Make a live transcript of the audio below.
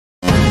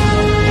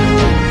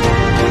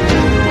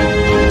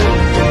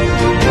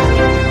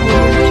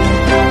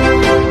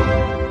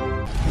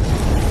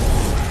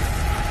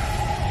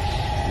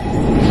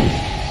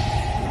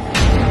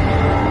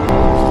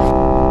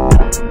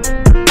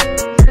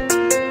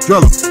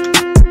Drill 'em.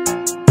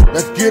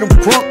 Let's get 'em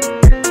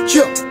crunk.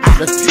 Chill.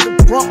 Let's get 'em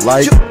crunk.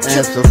 Like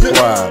and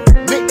subscribe.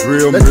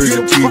 Real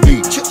Music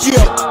TV.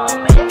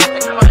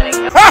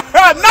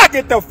 Knock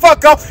it the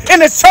fuck up. In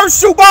the church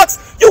shoebox,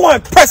 you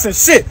ain't pressing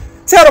shit.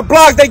 Tell the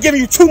blogs they giving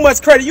you too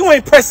much credit. You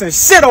ain't pressing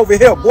shit over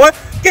here, boy.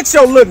 Get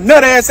your little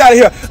nut ass out of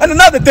here. And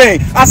another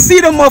thing, I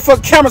see them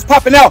motherfucking cameras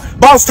popping out.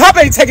 Bosstop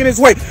ain't taking his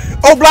weight.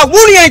 Oblock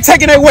ain't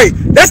taking their weight.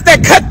 That's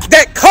that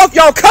cuff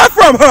y'all cut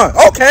from,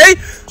 huh? Okay.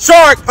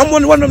 Shark, I'm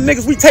one of them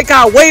niggas, we take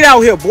our weight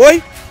out here,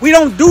 boy. We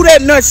don't do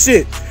that nut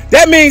shit.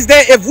 That means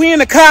that if we in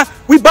the car,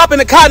 we bop in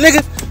the car,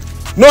 nigga.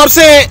 Know what I'm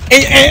saying?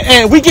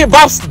 And we get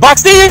boxed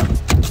in.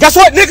 Guess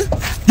what, nigga?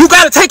 You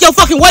gotta take your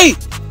fucking weight.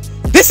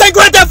 This ain't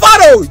Grand Theft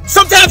Auto.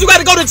 Sometimes you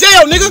gotta go to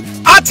jail, nigga.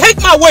 I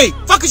take my weight.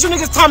 Fuck is you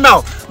niggas talking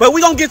about? But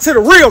we gonna get to the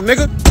real,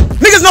 nigga.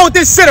 Niggas know what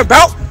this shit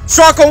about.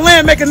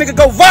 Sharkonland make a nigga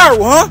go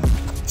viral, huh?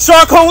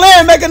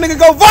 Sharkonland make a nigga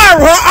go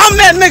viral, huh? I'm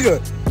that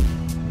nigga.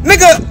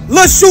 Nigga,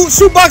 little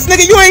shoebox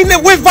nigga, you ain't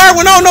went viral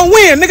and I don't know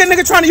when.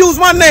 Nigga trying to use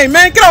my name,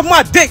 man. Get off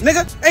my dick,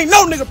 nigga. Ain't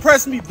no nigga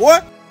press me, boy.